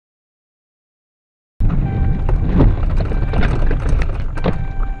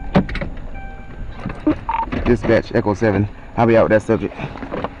Dispatch, Echo 7. I'll be out with that subject.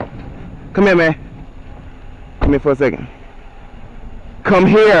 Come here, man. Come here for a second. Come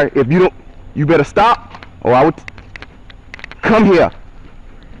here. If you don't, you better stop, or I would. Come here.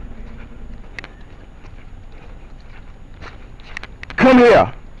 Come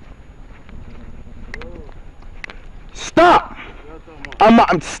here. Stop.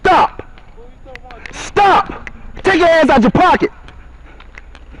 Stop. Stop. Take your hands out your pocket.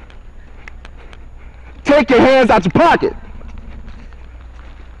 Take your hands out your pocket.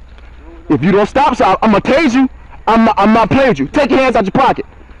 If you don't stop, so I'm gonna tase you. I'm not playing with you. Take your hands out your pocket.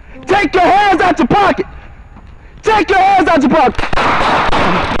 Take your hands out your pocket. Take your hands out your pocket.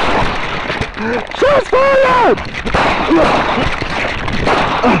 Shots fired!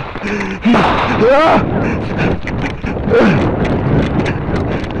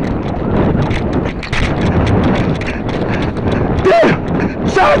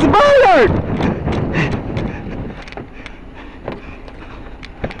 Shots fired!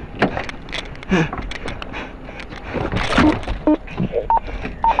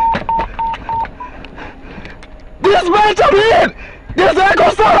 Dispatch, I'm in! There's an Echo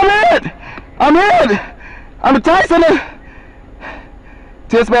 7, I'm in! I'm in! I'm a Tyson.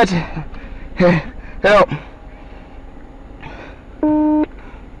 Dispatch, help.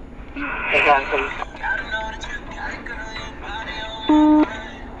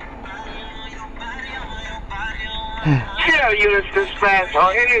 Share units dispatch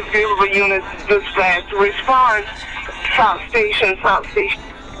or any available units dispatch. Respond. South Station.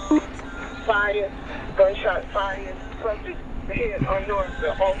 Fire. Gunshot fire. Subject hit on north.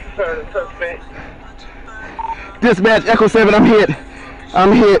 The officer and suspect. Dispatch, Echo 7, I'm hit.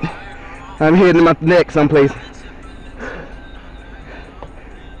 I'm hit. I'm hit in my neck someplace.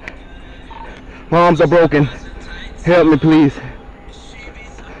 My arms are broken. Help me, please.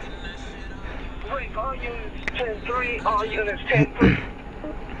 Break all units 10-3, all units 10-3.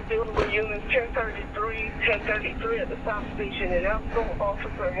 Available units 1033 at the South Station in Estill.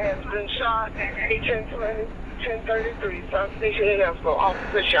 Officer has been shot. 1033 South Station in Estill.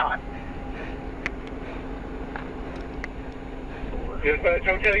 Officer shot. Dispatch,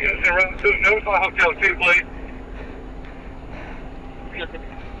 hotel units in room 2. Notify hotel 2, please.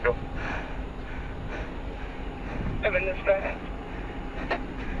 Evan, dispatch.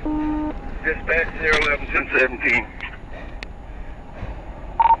 Dispatch 011 1017.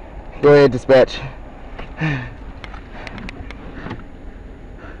 Go ahead, dispatch. And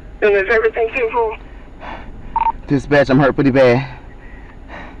is everything simple? Dispatch, I'm hurt pretty bad.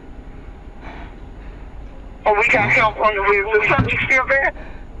 Oh, we got help on the way. Is the subject still there?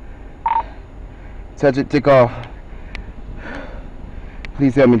 Subject took off.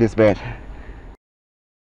 Please help me, dispatch.